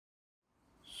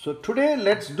So today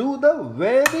let's do the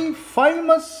very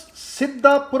famous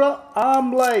Sidapur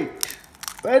omelette.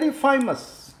 Very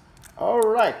famous.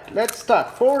 Alright, let's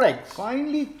start. 4 eggs.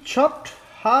 Finely chopped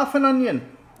half an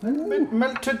onion. Little bit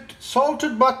melted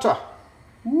salted butter.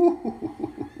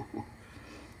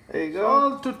 There you go.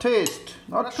 Salt to taste.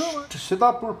 Not too much.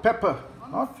 Sidapur pepper.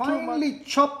 Not finely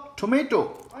chopped tomato.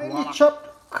 Finely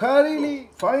chopped curry leaf.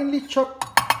 Finely chopped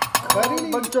curry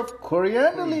leaf. Bunch of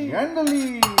coriander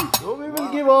leaf. So we will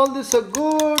give all this a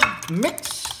good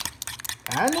mix.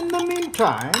 And in the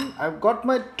meantime, I've got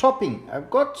my topping. I've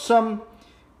got some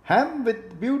ham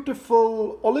with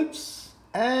beautiful olives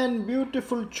and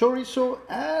beautiful chorizo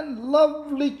and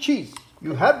lovely cheese.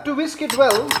 You have to whisk it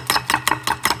well.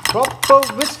 Proper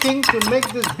whisking to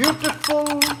make this beautiful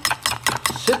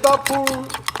Sidapur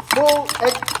full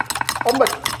egg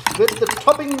omelette with the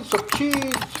toppings of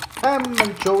cheese, ham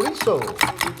and chorizo.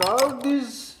 Without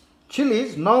these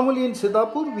chilies, normally in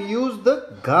Sidapur we use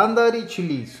the Gandhari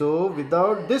chili. So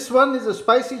without this one is a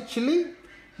spicy chili,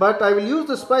 but I will use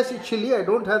the spicy chili. I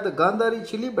don't have the Gandhari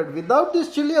chili, but without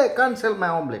this chili I can't sell my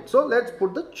omelette. So let's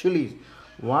put the chilies.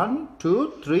 1,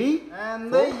 2, 3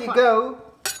 and there you go.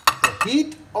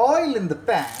 Heat oil in the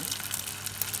pan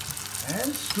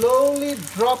and slowly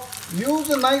drop. Use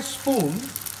a nice spoon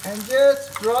and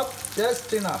just drop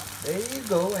just enough. There you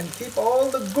go, and keep all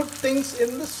the good things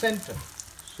in the center.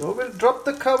 So we'll drop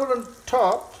the cover on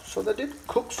top so that it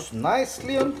cooks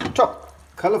nicely on top.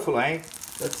 Colorful, eh?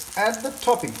 Let's add the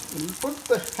topping. We'll put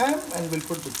the ham and we'll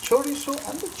put the chorizo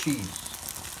and the cheese.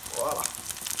 Voila.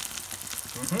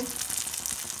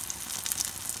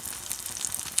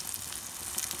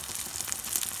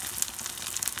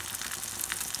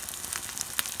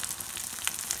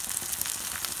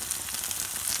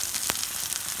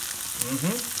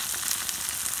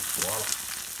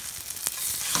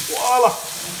 Voila.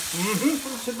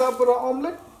 Sidapur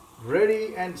omelette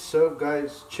ready and serve,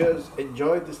 guys. Cheers.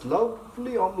 Enjoy this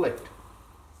lovely omelette.